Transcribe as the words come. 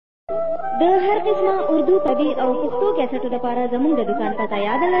د هر قسمه اردو طبي او پښتو کیسټو لپاره زموږ د دکان پته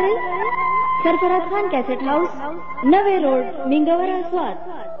یاد لرئ. سرفراز خان کیسټ هاوس، نوې روډ، منګورا، سوات.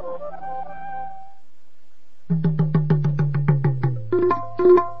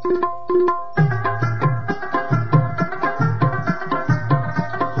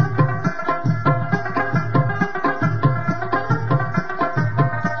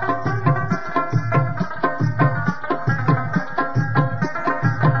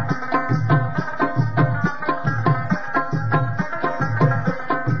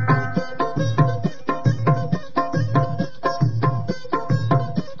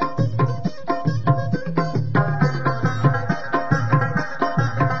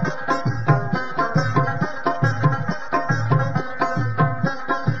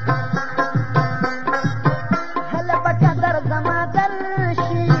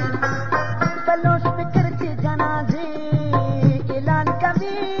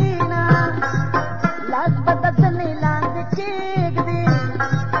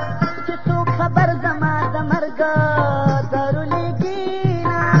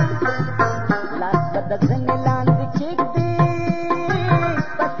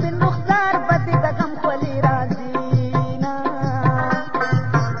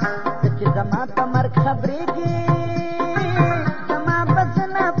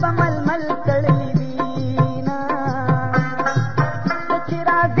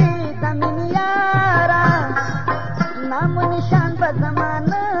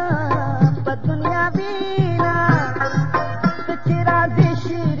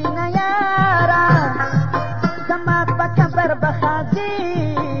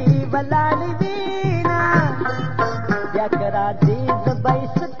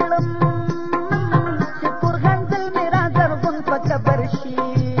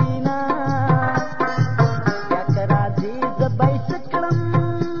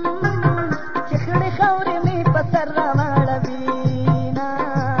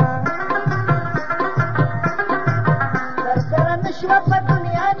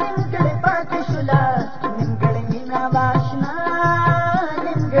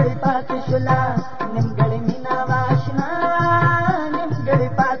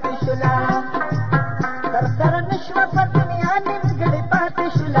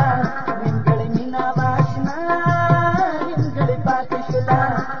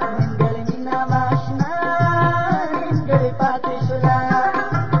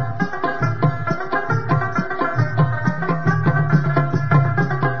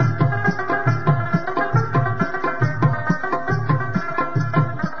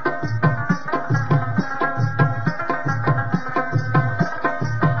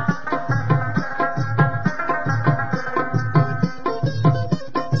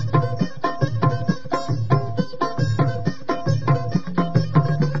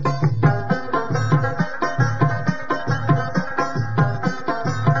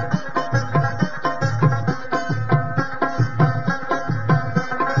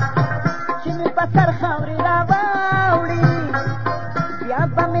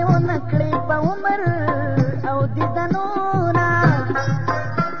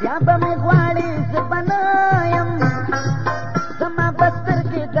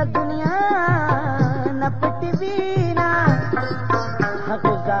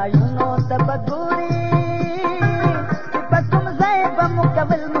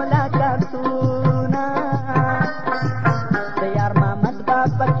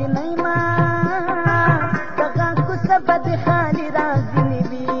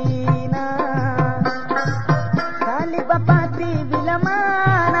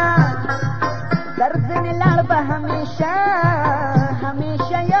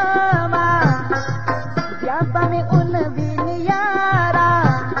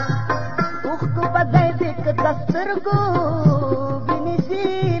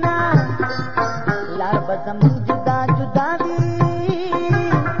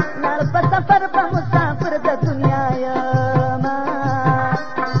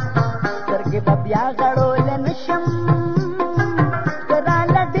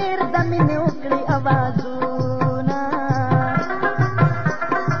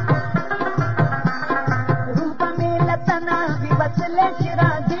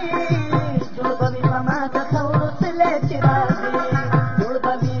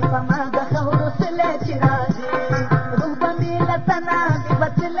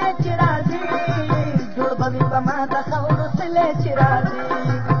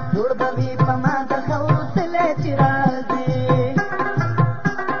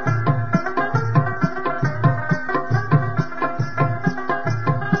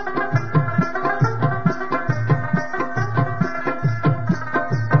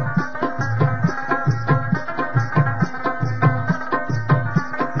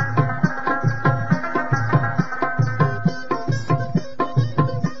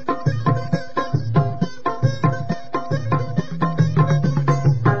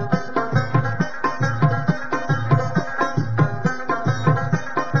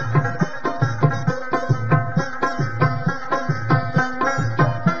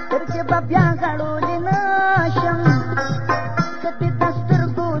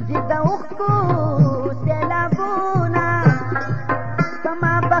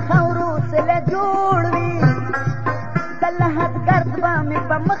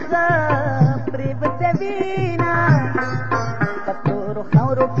 وینا پتورو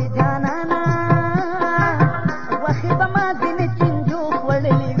خورو کې جانانا وخی به ما ځینې چنجو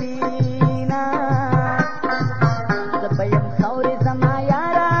خوړلې وینا زه به یم خورې زما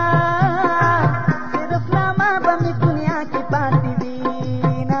یاره صرف نامه به مې دنیا کې پاتې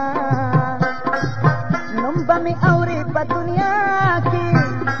وینا نوم به مې اورې په دنیا کې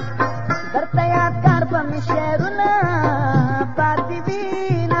درته یادګار به مې شعرونه پاتې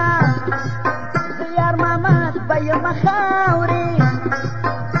وینا زه یار محمد به یمه خاورې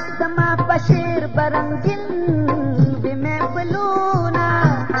زما په شعر به رنګین وي محفلونه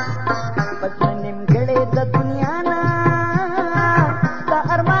په زړه نیمګړې د دنیا نه ستا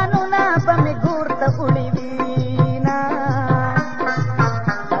ارمانونه به مې ګور ته وړي وینا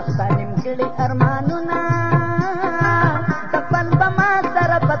دا ستا نیمګړې ارمانونه دفن به ما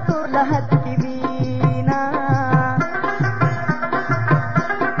سره په تور لحد کې وینا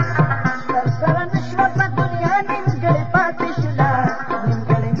سره نشوه په دنیا نیمګړې پاتې شوله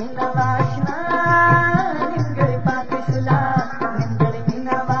نیمګړې مینه واشنا نیمګړې پاتې شوله نیمګړې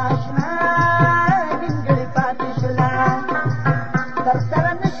مینه واشنا نیمګړې پاتې شوله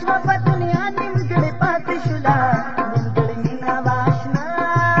سره نشوه په دنیا نیمګړې پاتې شوله نیمګړې مینه واشنا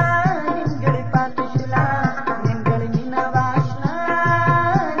نیمګړې پاتې شوله نیمګړې مینه واشنا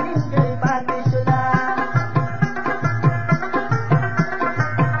نیمګړې پاتې شوله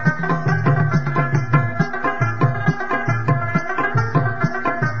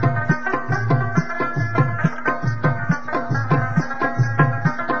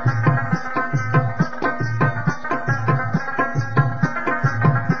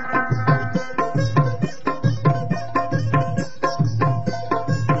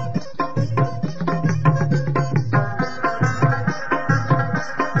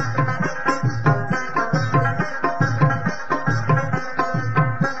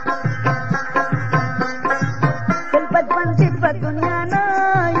تل بدبند دې په دنیا نه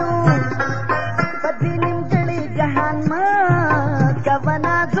یو په دې نیمګړي جهان مه کوه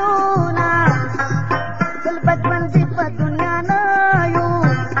نازونه تل بدبند دې په دنیا نه یو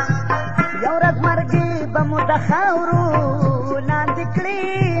یو ورځ مرګې به مو د خاورو لاندې کړي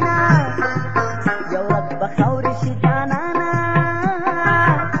نه یو ورځ به خاورې شي جانانه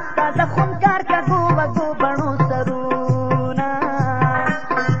ستا د خونکار کږو وږو بڼو سرونه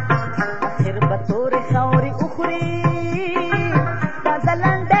اخر به تورې خاورې وخوري ستا د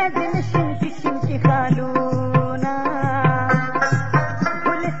لنډۍ ځینې شینکي شینکي خالونه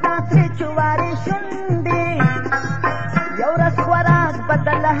ګلې ستا ترې چوارې شونډې یو ورځ خوراک به د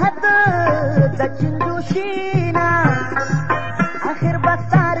لحد د چنجو شینه اخر به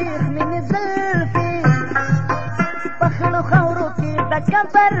ستا ریښمینې زلفې په خړو خاورو کې د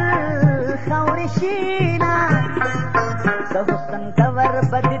قبر خاورې شینه د حسن دور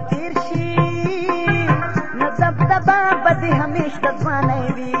به دې تېر شي نه دبدبه به دې همیش د ځوانۍ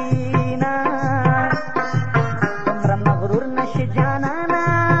وینا دومره مغرور نه شي جانانه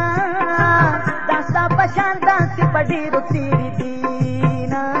دا ستا په شان داسې په ډېرو تېرې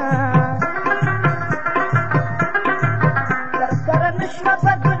دینه سره نشوه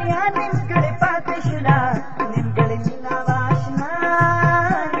په دنیا نیمګړې پاتې شوله نیمګړې مینه واشنا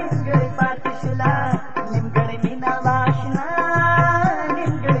نیمګړې پاتې شوله نیمګړې مینه واشنا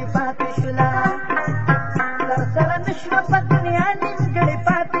نیمګړې پاتې شوله سره نشوه په دنیا نیمګړې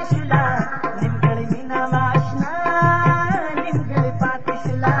پاتې شوله نیمګړې مینه واشنا نیمګړې پاتې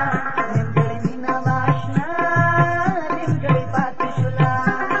شوله نیمګړې مینه واشنا نیمګړې پاتې شوله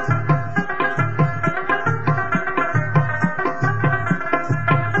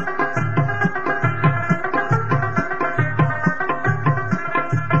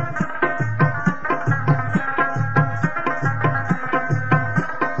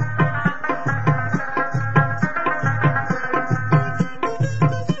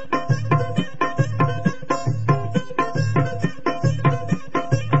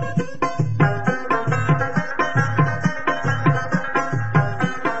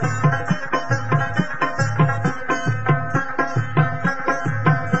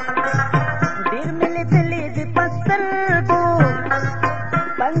ډېر مې لیدلي دي په سترګو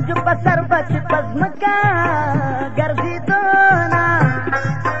پنجو په سر به چې په ځمکه ګرځېدونه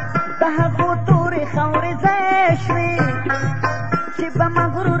د هغو تورې خاورې ځای شوې چې به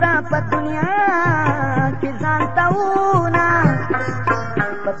مغروره په دنیا کې ځان تاونه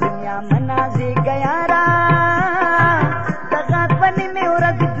په دنیا منازېږه یاره د غاښ په نیمې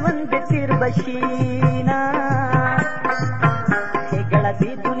ورځې ژوند دې تېر به شي نه ښېګړه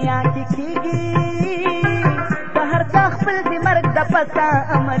دې دنیا کې کېږي د هر چا خپل دې مرګ د پسه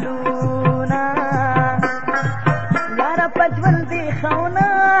عملونه یاره په ژوند دې ښه ونه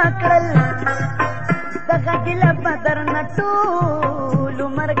کړل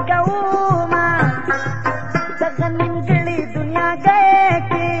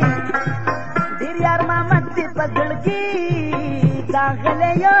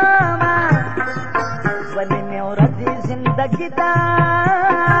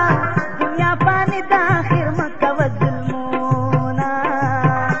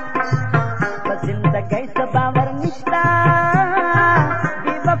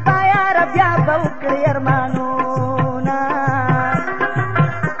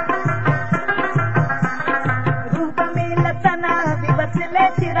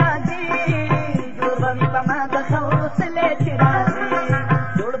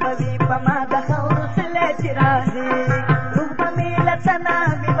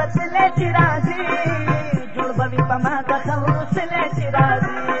سله چې راځي جوړ به وي په ما د خاورو سله چې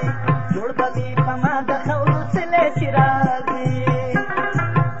راځي جوړ به وي په ما د خاورو سله چې راځي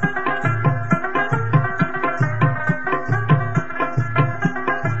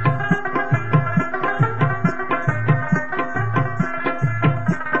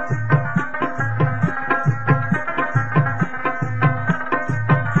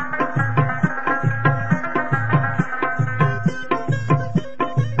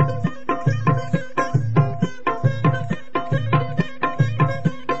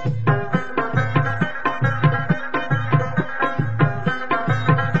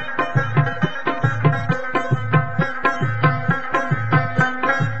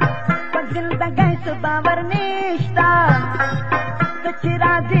باور نشتا ته چې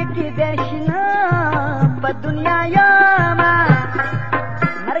راځې کېدی شي نه په دنیا یمه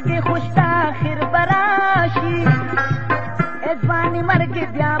مرګې خوش ته آخر به راشي ای ځوانې مرګې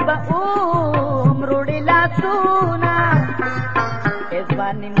بیا به ومروړې لاسونه ای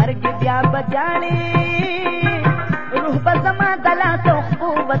ځوانې مرګې بیا به جاړې روح به زما د لاسه خپو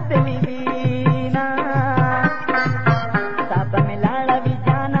وتلې وینه ستا به مې لاړه وي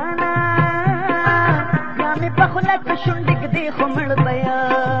جانانه په خوله کې شونډې ږدې خو مړ به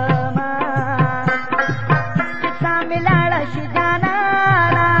یمه چې ستا مې لاړه شي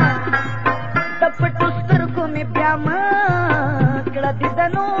جانانه د پټو سترګو مې بیا مه کړه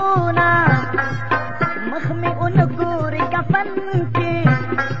دیدنونه مخ مې ونه ګورې کفن کې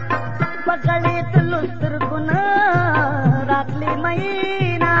په غړېدلو سترګو نه راتلې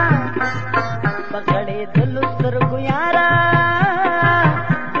مینه په غړېدلو سترګو یاره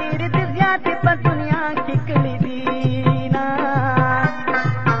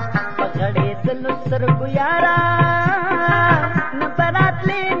سترګو یارا نه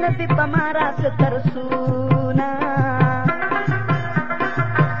براتلې نه دې په ما راته ترسو